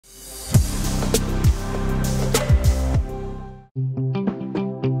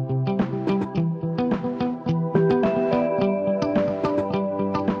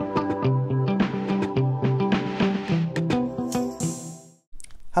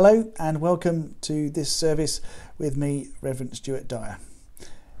Hello and welcome to this service with me, Rev Stuart.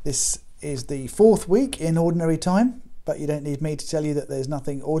 This is the fourth week in Ordinary Time, but you don't need me to tell you that there's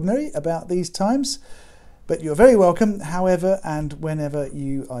nothing ordinary about these times. But you're very welcome, however and whenever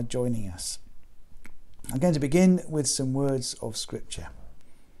you are joining us. I'm going to begin with some words of Scripture.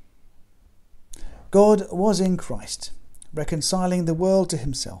 God was in Christ, reconciling the world to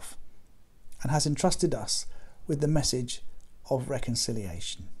himself, and has entrusted us with the message of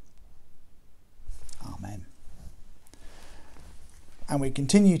reconciliation. Amen. And we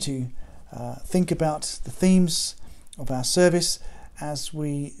continue to think about the themes of our service as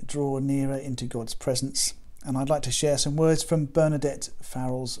we draw nearer into God's presence. And I'd like to share some words from Bernadette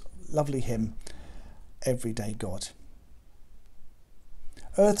Farrell's lovely hymn, Everyday God.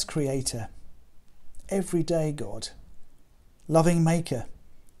 Earth's creator, everyday God, loving maker,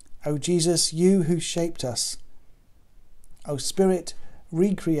 O Jesus, you who shaped us, O Spirit,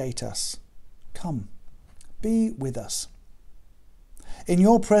 recreate us. Come, be with us. In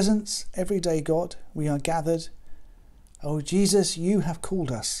your presence, everyday God, we are gathered. O Jesus, you have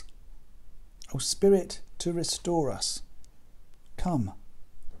called us. O Spirit, to restore us. Come,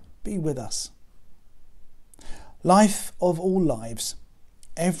 be with us. Life of all lives,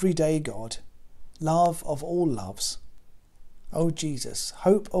 everyday God, love of all loves. O Jesus,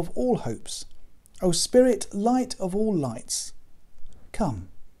 hope of all hopes. O Spirit, light of all lights, come,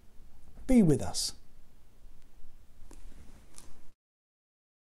 be with us.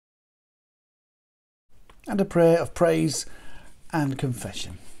 And a prayer of praise and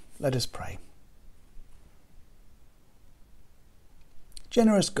confession. Let us pray.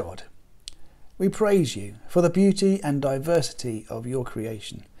 Generous God, we praise you for the beauty and diversity of your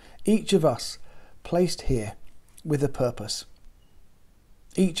creation, each of us placed here with a purpose.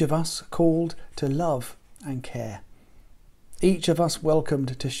 Each of us called to love and care. Each of us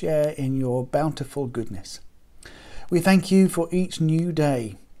welcomed to share in your bountiful goodness. We thank you for each new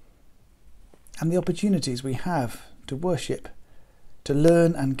day and the opportunities we have to worship, to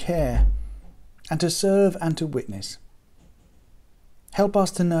learn and care, and to serve and to witness. Help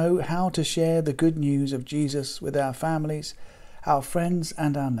us to know how to share the good news of Jesus with our families, our friends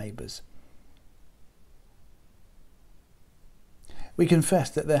and our neighbours. We confess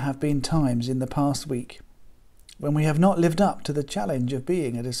that there have been times in the past week when we have not lived up to the challenge of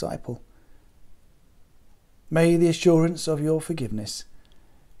being a disciple. May the assurance of your forgiveness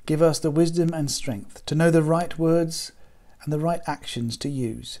give us the wisdom and strength to know the right words and the right actions to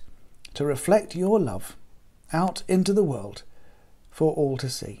use to reflect your love out into the world for all to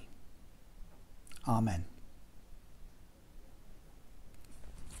see. Amen.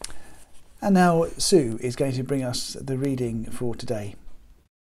 And now Sue is going to bring us the reading for today.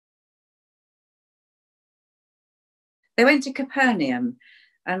 They went to Capernaum,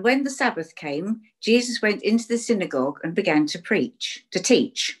 and when the Sabbath came, Jesus went into the synagogue and began to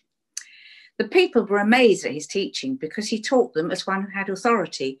teach. The people were amazed at his teaching because he taught them as one who had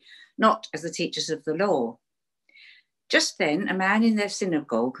authority, not as the teachers of the law. Just then, a man in their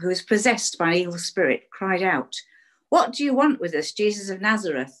synagogue who was possessed by an evil spirit cried out, "What do you want with us, Jesus of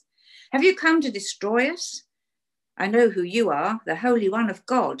Nazareth? Have you come to destroy us? I know who you are, the Holy One of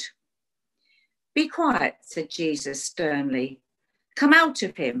God." "Be quiet," said Jesus sternly. "Come out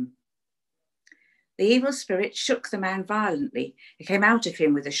of him." The evil spirit shook the man violently. It came out of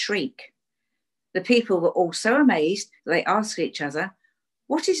him with a shriek. The people were all so amazed that they asked each other,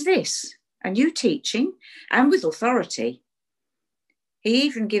 "What is this? A new teaching, and with authority. He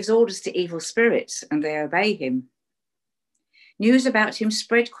even gives orders to evil spirits, and they obey him." News about him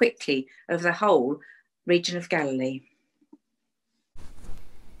spread quickly over the whole region of Galilee.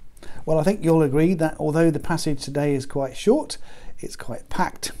 Well, I think you'll agree that although the passage today is quite short, it's quite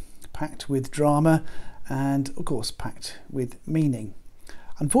packed with drama and, of course, packed with meaning.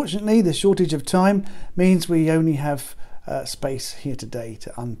 Unfortunately, the shortage of time means we only have space here today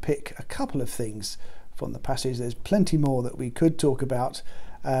to unpick a couple of things from the passage. There's plenty more that we could talk about.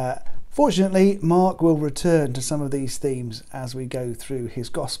 Fortunately, Mark will return to some of these themes as we go through his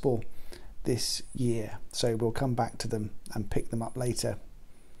gospel this year, so we'll come back to them and pick them up later.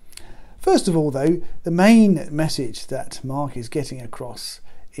 First of all, though, the main message that Mark is getting across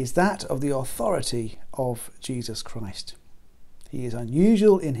is that of the authority of Jesus Christ. He is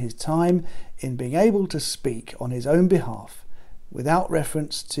unusual in his time in being able to speak on his own behalf without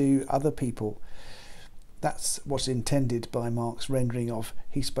reference to other people. That's what's intended by Mark's rendering of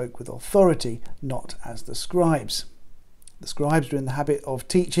he spoke with authority, not as the scribes. The scribes were in the habit of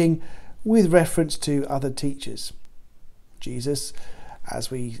teaching with reference to other teachers. Jesus,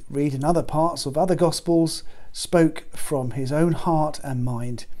 as we read in other parts of other Gospels, spoke from his own heart and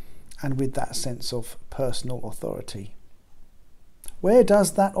mind, and with that sense of personal authority. Where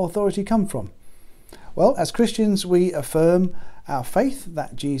does that authority come from? Well, as Christians, we affirm our faith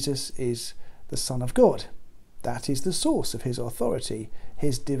that Jesus is the Son of God. That is the source of his authority,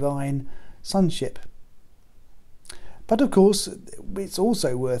 his divine sonship. But of course, it's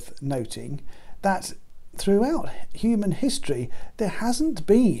also worth noting that throughout human history, there hasn't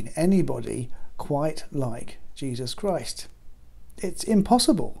been anybody quite like Jesus Christ. It's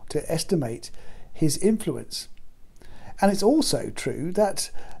impossible to estimate his influence. And it's also true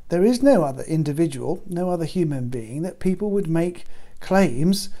that there is no other individual, no other human being that people would make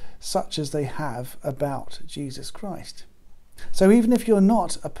claims such as they have about Jesus Christ. So even if you're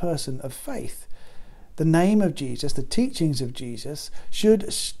not a person of faith, the name of Jesus, the teachings of Jesus,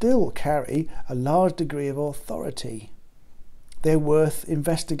 should still carry a large degree of authority. They're worth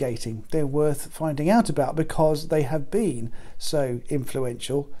investigating. They're worth finding out about because they have been so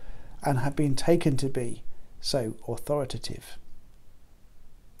influential and have been taken to be so authoritative.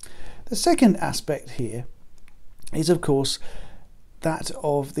 The second aspect here is, of course, that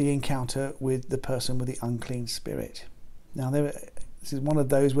of the encounter with the person with the unclean spirit. Now, this is one of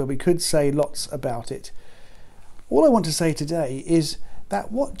those where we could say lots about it. All I want to say today is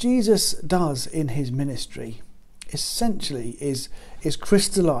that what Jesus does in his ministry essentially is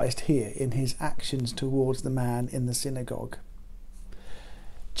crystallized here in his actions towards the man in the synagogue.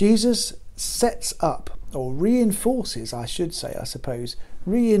 Jesus sets up, or reinforces, I should say, I suppose,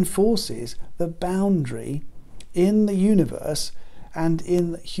 reinforces the boundary in the universe and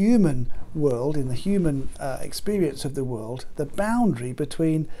in the human world, in the human experience of the world, the boundary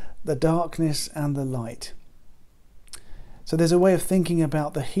between the darkness and the light. So there's a way of thinking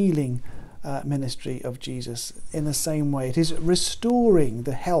about the healing ministry of Jesus in the same way. It is restoring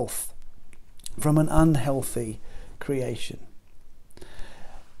the health from an unhealthy creation.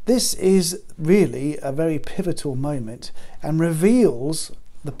 This is really a very pivotal moment and reveals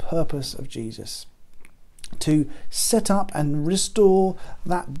the purpose of Jesus: to set up and restore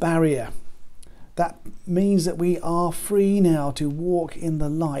that barrier. That means that we are free now to walk in the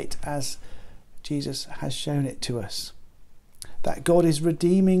light as Jesus has shown it to us. That God is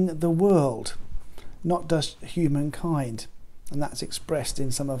redeeming the world, not just humankind. And that's expressed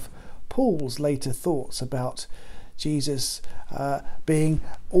in some of Paul's later thoughts about Jesus being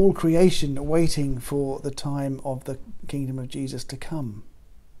all creation waiting for the time of the kingdom of Jesus to come.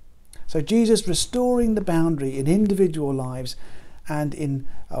 So Jesus restoring the boundary in individual lives and in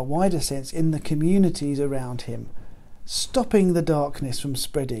a wider sense in the communities around him, stopping the darkness from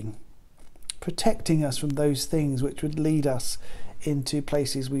spreading, protecting us from those things which would lead us into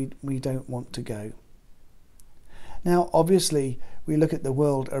places we don't want to go. Now, obviously, we look at the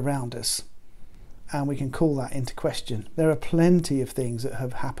world around us and we can call that into question. There are plenty of things that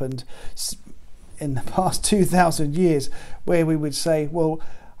have happened in the past 2,000 years where we would say, well,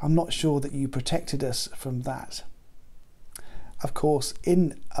 I'm not sure that you protected us from that. Of course,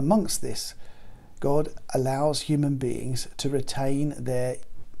 in amongst this, God allows human beings to retain their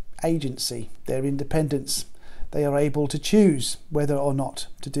agency, their independence. They are able to choose whether or not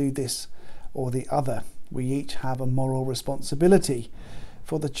to do this or the other. We each have a moral responsibility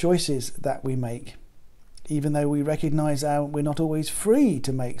for the choices that we make. Even though we recognise we're not always free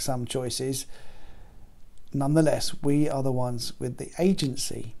to make some choices, nonetheless, we are the ones with the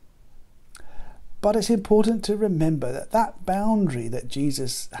agency. But it's important to remember that that boundary that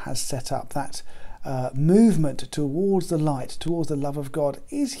Jesus has set up, that movement towards the light, towards the love of God,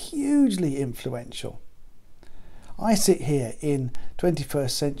 is hugely influential. I sit here in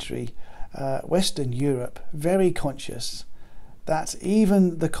 21st century Western Europe very conscious that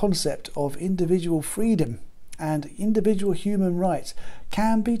even the concept of individual freedom and individual human rights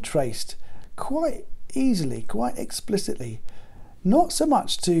can be traced quite easily, quite explicitly, not so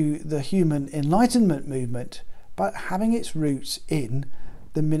much to the human enlightenment movement, but having its roots in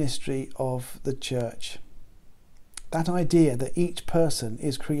the ministry of the church. That idea that each person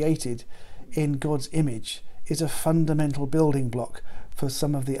is created in God's image is a fundamental building block for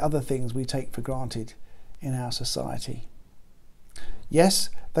some of the other things we take for granted in our society. Yes,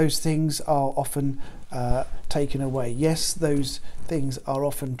 those things are often taken away. Yes, those things are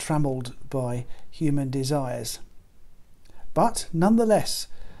often trammelled by human desires. But nonetheless,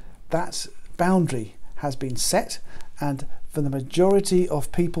 that boundary has been set, and for the majority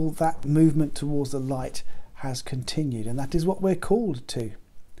of people, that movement towards the light has continued, and that is what we're called to.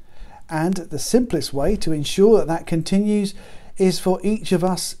 And the simplest way to ensure that that continues is for each of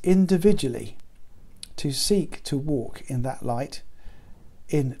us individually to seek to walk in that light,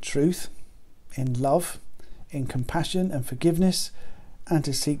 in truth, in love, in compassion and forgiveness, and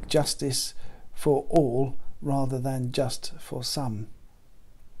to seek justice for all rather than just for some.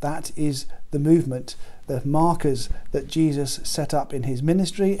 That is the movement, the markers that Jesus set up in his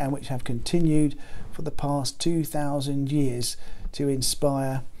ministry and which have continued for the past 2,000 years to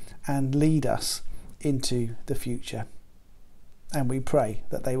inspire and lead us into the future. And we pray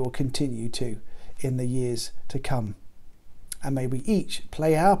that they will continue to in the years to come. And may we each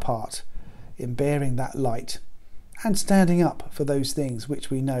play our part in bearing that light and standing up for those things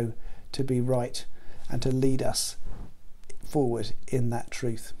which we know to be right and to lead us forward in that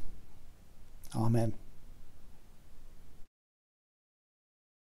truth. Amen.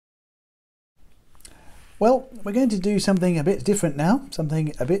 Well, we're going to do something a bit different now,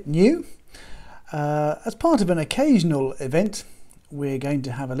 something a bit new. As part of an occasional event, we're going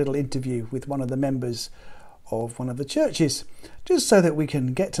to have a little interview with one of the members of one of the churches, just so that we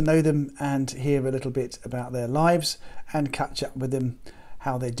can get to know them and hear a little bit about their lives and catch up with them,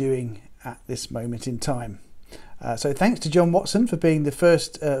 how they're doing at this moment in time. So thanks to John Watson for being the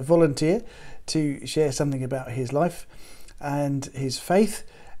first volunteer to share something about his life and his faith,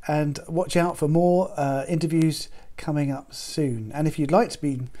 and watch out for more interviews coming up soon. And if you'd like to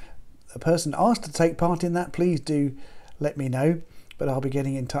be a person asked to take part in that, please do let me know, but I'll be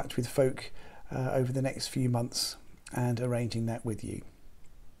getting in touch with folk over the next few months and arranging that with you.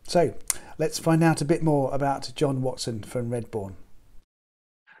 So let's find out a bit more about John Watson from Redbourne.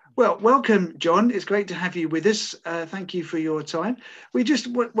 Well, welcome, John. It's great to have you with us. Thank you for your time. We just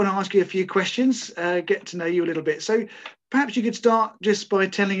want to ask you a few questions, get to know you a little bit. So perhaps you could start just by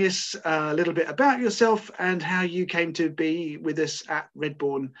telling us a little bit about yourself and how you came to be with us at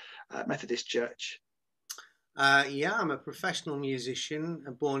Redbourne Methodist Church. Yeah, I'm a professional musician,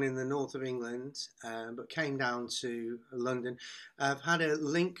 born in the north of England, but came down to London. I've had a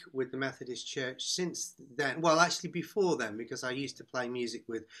link with the Methodist Church since then. Well, actually before then, because I used to play music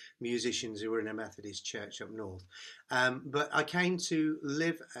with musicians who were in a Methodist church up north. But I came to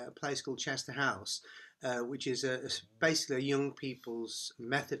live at a place called Chester House, which is basically a young people's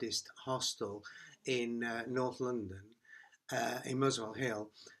Methodist hostel in North London, in Muswell Hill.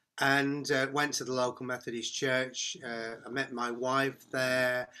 And went to the local Methodist church. I met my wife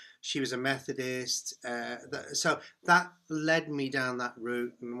there. She was a Methodist. So that led me down that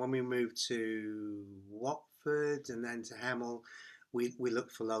route. And when we moved to Watford and then to Hemel, we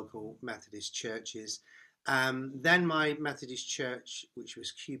looked for local Methodist churches. Then my Methodist church, which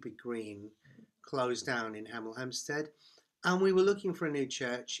was Cupid Green, closed down in Hemel Hempstead. And we were looking for a new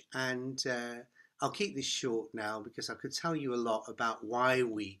church, and I'll keep this short now because I could tell you a lot about why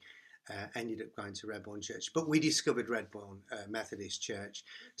we ended up going to Redbourne Church. But we discovered Redbourne Methodist Church,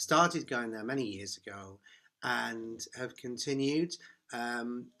 started going there many years ago, and have continued.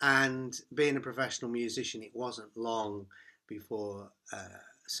 And being a professional musician, it wasn't long before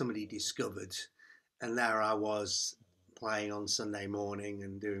somebody discovered, and there I was playing on Sunday morning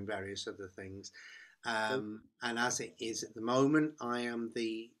and doing various other things. And as it is at the moment, I am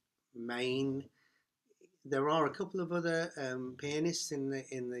the main. There are a couple of other pianists in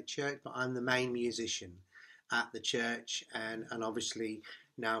the church, but I'm the main musician at the church, and obviously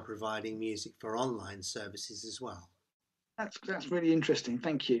now providing music for online services as well. That's really interesting.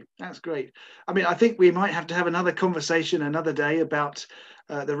 Thank you. That's great. I mean, I think we might have to have another conversation another day about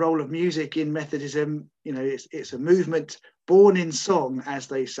the role of music in Methodism. You know, it's a movement born in song, as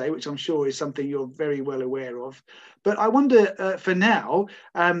they say, which I'm sure is something you're very well aware of. But I wonder, for now,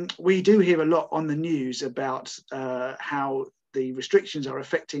 we do hear a lot on the news about how the restrictions are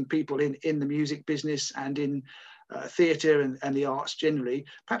affecting people in the music business and in theatre and the arts generally.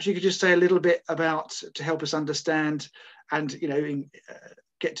 Perhaps you could just say a little bit about, to help us understand and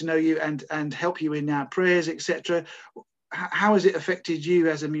get to know you and help you in our prayers, etc. How has it affected you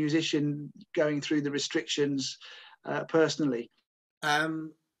as a musician going through the restrictions personally?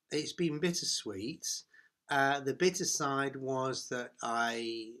 It's been bittersweet. The bitter side was that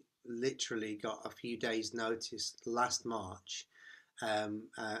I literally got a few days' notice last March. I'm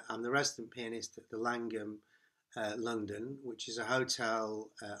the resident pianist at the Langham, London, which is a hotel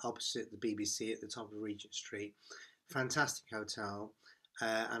opposite the BBC at the top of Regent Street. Fantastic hotel,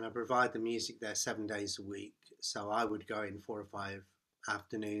 and I provide the music there 7 days a week. So I would go in 4 or 5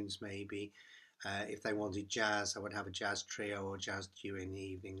 afternoons maybe. If they wanted jazz, I would have a jazz trio or jazz duo in the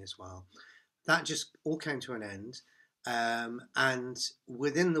evening as well. That just all came to an end. And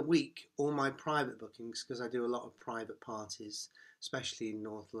within the week, all my private bookings, because I do a lot of private parties, especially in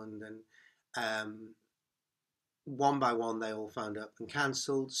North London, one by one they all phoned up and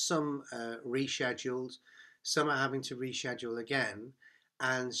cancelled. Some rescheduled. Some are having to reschedule again.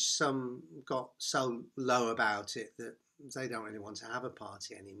 and some got so low about it that they don't really want to have a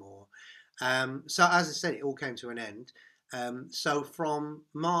party anymore. So as I said, it all came to an end. So from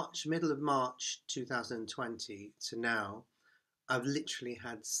March, middle of March 2020 to now, I've literally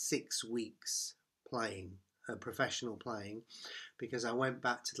had 6 weeks playing, professional playing, because I went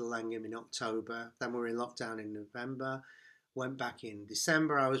back to the Langham in October. Then we were in lockdown in November. Went back in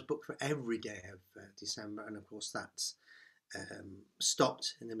December. I was booked for every day of December, and of course that's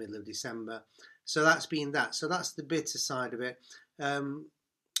stopped in the middle of December. So that's been that. So that's the bitter side of it.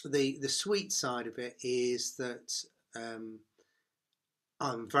 The sweet side of it is that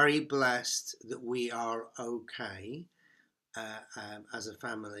I'm very blessed that we are okay as a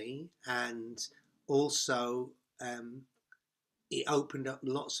family, and also it opened up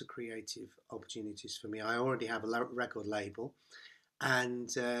lots of creative opportunities for me. I already have a record label, and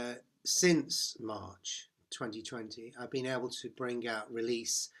since March 2020, I've been able to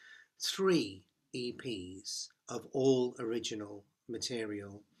release 3 EPs of all original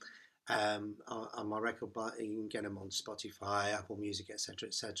material on my record. You can get them on Spotify, Apple Music, etc.,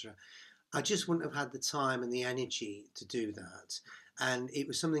 etc. I just wouldn't have had the time and the energy to do that, and it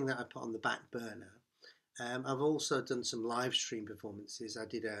was something that I put on the back burner. I've also done some live stream performances. I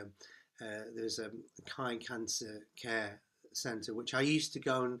did there's a Kai Cancer Care Centre, which I used to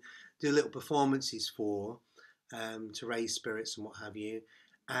go and do little performances for, to raise spirits and what have you.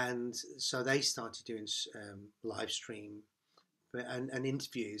 And so they started doing live stream and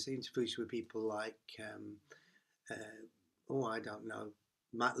interviews with people like, I don't know,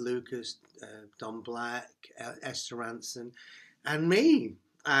 Matt Lucas, Don Black, Esther Ranson, and me.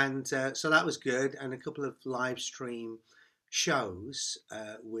 And so that was good. And a couple of live stream shows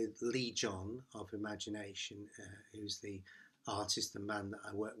with Lee John of Imagination, who's the artist and man that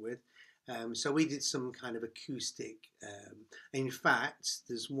I work with. So we did some kind of acoustic. In fact,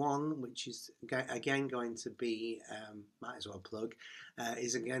 there's one which is again going to be, might as well plug,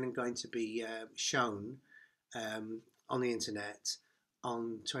 is again going to be shown on the internet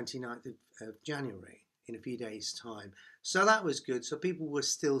on 29th of January, in a few days' time. So that was good. So people were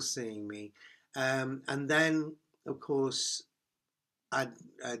still seeing me. And then, of course, I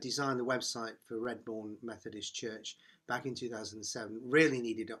designed the website for Redbourne Methodist Church back in 2007. Really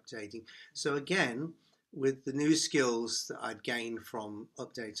needed updating. So again, with the new skills that I'd gained from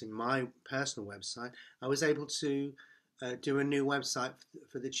updating my personal website, I was able to do a new website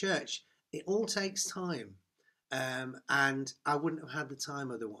for the church. It all takes time. And I wouldn't have had the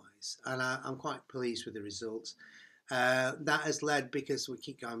time otherwise. And I'm quite pleased with the results. That has led, because we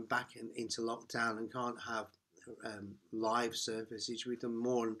keep going back into lockdown and can't have live services, we've done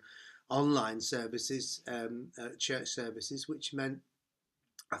more online services, church services, which meant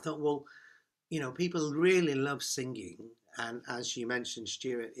I thought, well, people really love singing. And as you mentioned,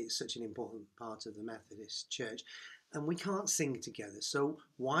 Stuart, it's such an important part of the Methodist Church. And we can't sing together. So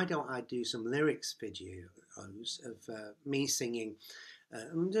why don't I do some lyrics videos of me singing?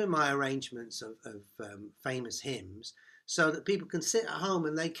 I'm doing my arrangements of famous hymns, so that people can sit at home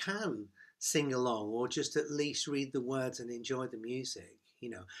and they can sing along, or just at least read the words and enjoy the music.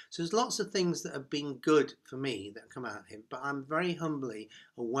 So there's lots of things that have been good for me that come out of him. But I'm very humbly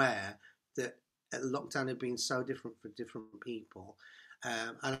aware that lockdown had been so different for different people,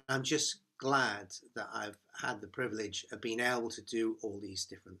 and I'm just glad that I've had the privilege of being able to do all these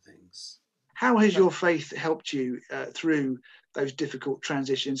different things. How has your faith helped you through those difficult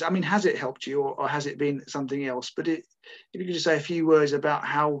transitions? I mean, has it helped you, or has it been something else? But if you could just say a few words about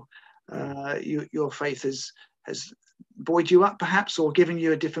how your faith has buoyed you up, perhaps, or given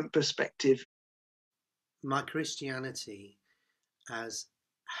you a different perspective. My Christianity has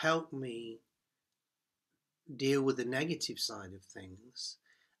helped me deal with the negative side of things.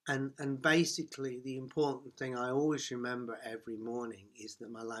 And basically, the important thing I always remember every morning is that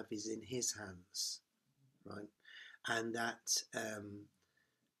my life is in His hands, right? And that,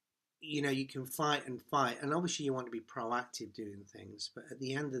 you can fight, and obviously you want to be proactive doing things, but at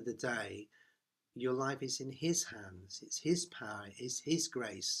the end of the day, your life is in His hands. It's His power, it's His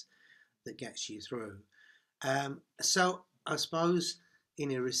grace that gets you through. So I suppose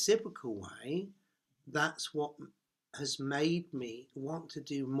in a reciprocal way, that's what has made me want to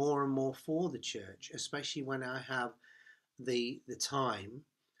do more and more for the church, especially when I have the time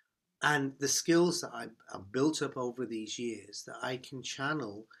and the skills that I've built up over these years that I can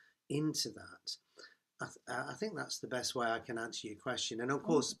channel into that. I think that's the best way I can answer your question. And of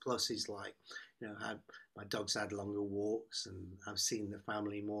course, pluses like, my dog's had longer walks and I've seen the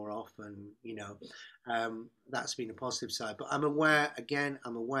family more often, that's been a positive side. But I'm aware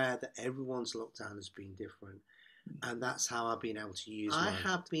that everyone's lockdown has been different. And that's how I've been able to use I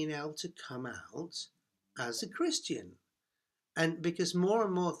have been able to come out as a Christian. And because more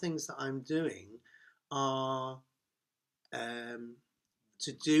and more things that I'm doing are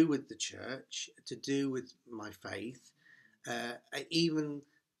to do with the church, to do with my faith, even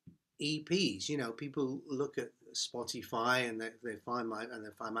EPs. You know, people look at Spotify and they find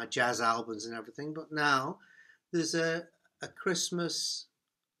my jazz albums and everything. But now there's a Christmas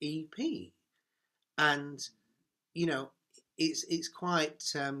EP, and you know, it's quite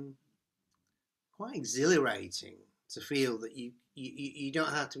exhilarating to feel that you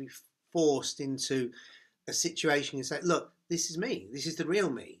don't have to be forced into a situation and say, look, this is me, this is the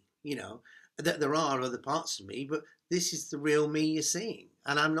real me. You know, that there are other parts of me, but this is the real me you're seeing,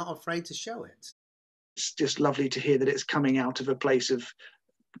 and I'm not afraid to show it. It's just lovely to hear that it's coming out of a place of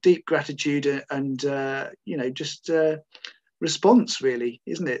deep gratitude and just response, really,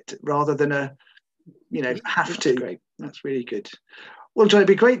 isn't it? Rather than a have to. Great. That's really good. Well, John, it'd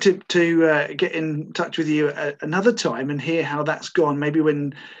be great to get in touch with you another time and hear how that's gone. Maybe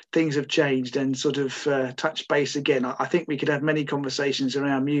when things have changed and sort of touch base again. I think we could have many conversations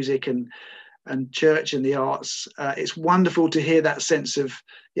around music and church and the arts. It's wonderful to hear that sense of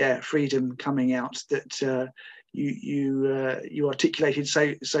freedom coming out that you articulated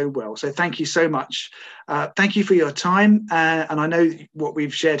so well. So thank you so much. Thank you for your time. And I know what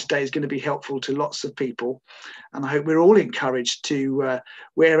we've shared today is going to be helpful to lots of people. And I hope we're all encouraged to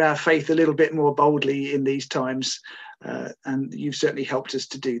wear our faith a little bit more boldly in these times. And you've certainly helped us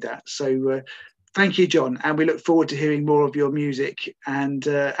to do that. So thank you, John. And we look forward to hearing more of your music and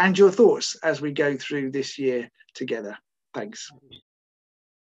your thoughts as we go through this year together. Thanks.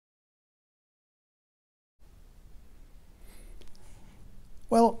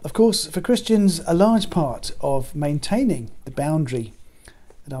 Well, of course, for Christians, a large part of maintaining the boundary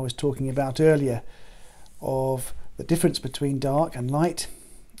that I was talking about earlier, of the difference between dark and light,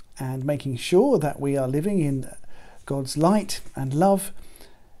 and making sure that we are living in God's light and love,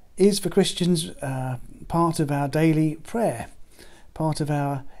 is for Christians part of our daily prayer, part of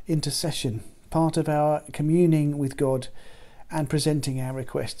our intercession, part of our communing with God and presenting our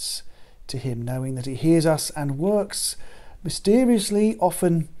requests to Him, knowing that He hears us and works mysteriously,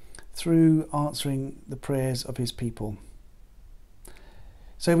 often through answering the prayers of His people.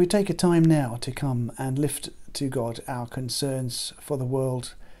 So we take a time now to come and lift to God our concerns for the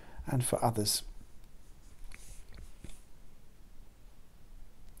world and for others.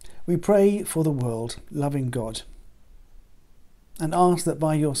 We pray for the world, loving God, and ask that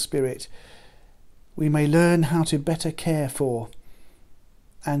by your Spirit we may learn how to better care for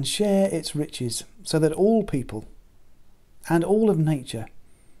and share its riches, so that all people and all of nature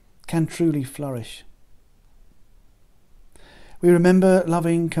can truly flourish. We remember,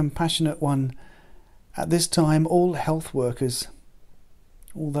 loving, compassionate One, at this time all health workers,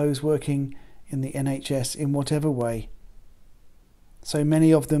 all those working in the NHS in whatever way, so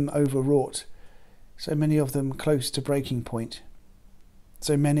many of them overwrought, so many of them close to breaking point,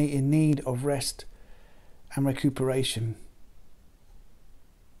 so many in need of rest and recuperation.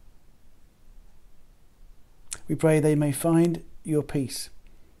 We pray they may find your peace,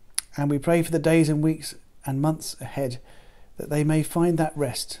 and we pray for the days and weeks and months ahead, that they may find that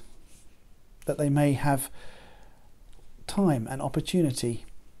rest, that they may have time and opportunity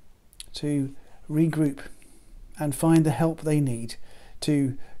to regroup and find the help they need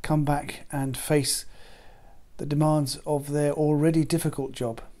to come back and face the demands of their already difficult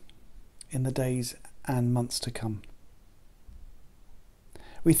job in the days and months to come.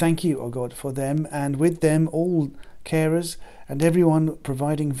 We thank you, O God, for them, and with them all carers and everyone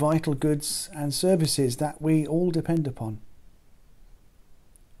providing vital goods and services that we all depend upon.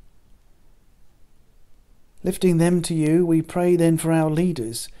 Lifting them to you, we pray then for our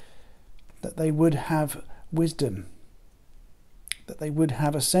leaders, that they would have wisdom, that they would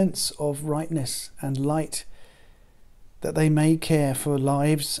have a sense of rightness and light, that they may care for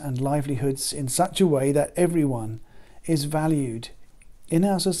lives and livelihoods in such a way that everyone is valued in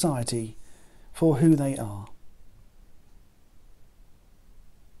our society for who they are.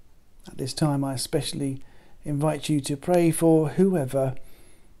 At this time, I especially invite you to pray for whoever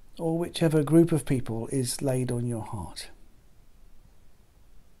or whichever group of people is laid on your heart.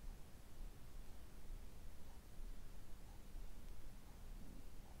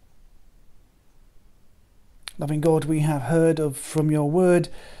 Loving God, we have heard from your word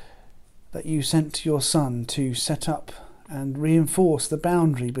that you sent your Son to set up and reinforce the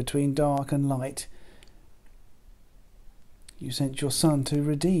boundary between dark and light. You sent your Son to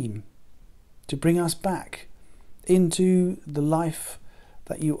redeem, to bring us back into the life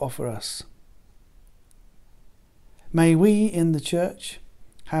that you offer us. May we in the church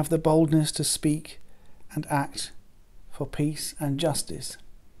have the boldness to speak and act for peace and justice.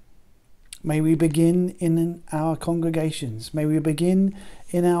 May we begin in our congregations. May we begin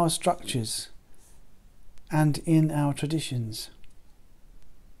in our structures and in our traditions.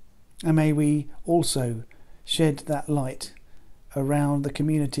 And may we also shed that light around the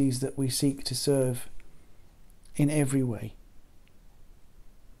communities that we seek to serve in every way.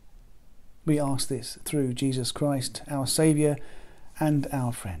 We ask this through Jesus Christ, our Saviour and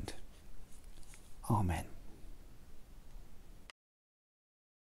our friend. Amen.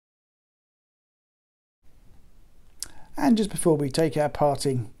 And just before we take our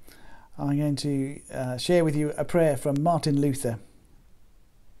parting, I'm going to share with you a prayer from Martin Luther.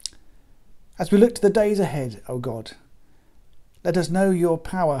 As we look to the days ahead, O God, let us know your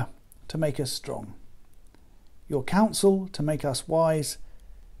power to make us strong, your counsel to make us wise,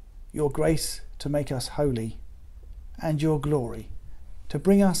 your grace to make us holy, and your glory to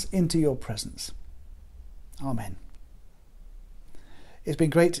bring us into your presence. Amen. It's been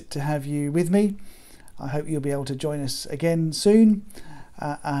great to have you with me. I hope you'll be able to join us again soon.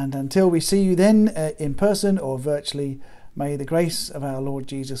 And until we see you then in person or virtually, may the grace of our Lord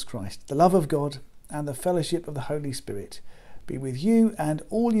Jesus Christ, the love of God, and the fellowship of the Holy Spirit be with you and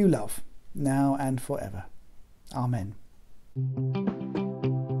all you love, now and forever. Amen.